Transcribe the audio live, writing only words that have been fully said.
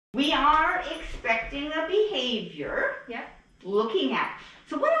We are expecting a behavior, looking at.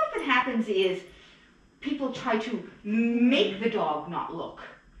 So what often happens is people try to make the dog not look.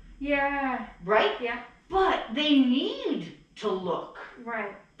 Yeah. Right? Yeah. But they need to look.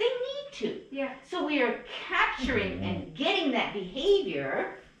 Right. They need to. Yeah. So we are capturing and getting that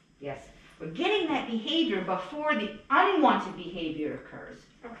behavior. Yes. We're getting that behavior before the unwanted behavior occurs.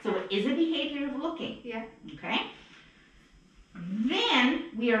 Okay. So it is a behavior of looking. Yeah. Okay? Then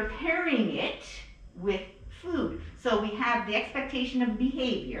we are pairing it with food. So we have the expectation of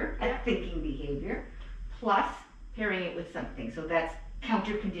behavior, a thinking behavior, plus pairing it with something. So that's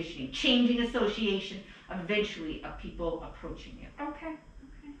counter conditioning, changing association eventually of people approaching you. Okay.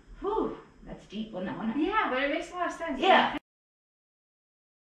 Whew, that's deep, wasn't it? Yeah, but it makes a lot of sense. Yeah.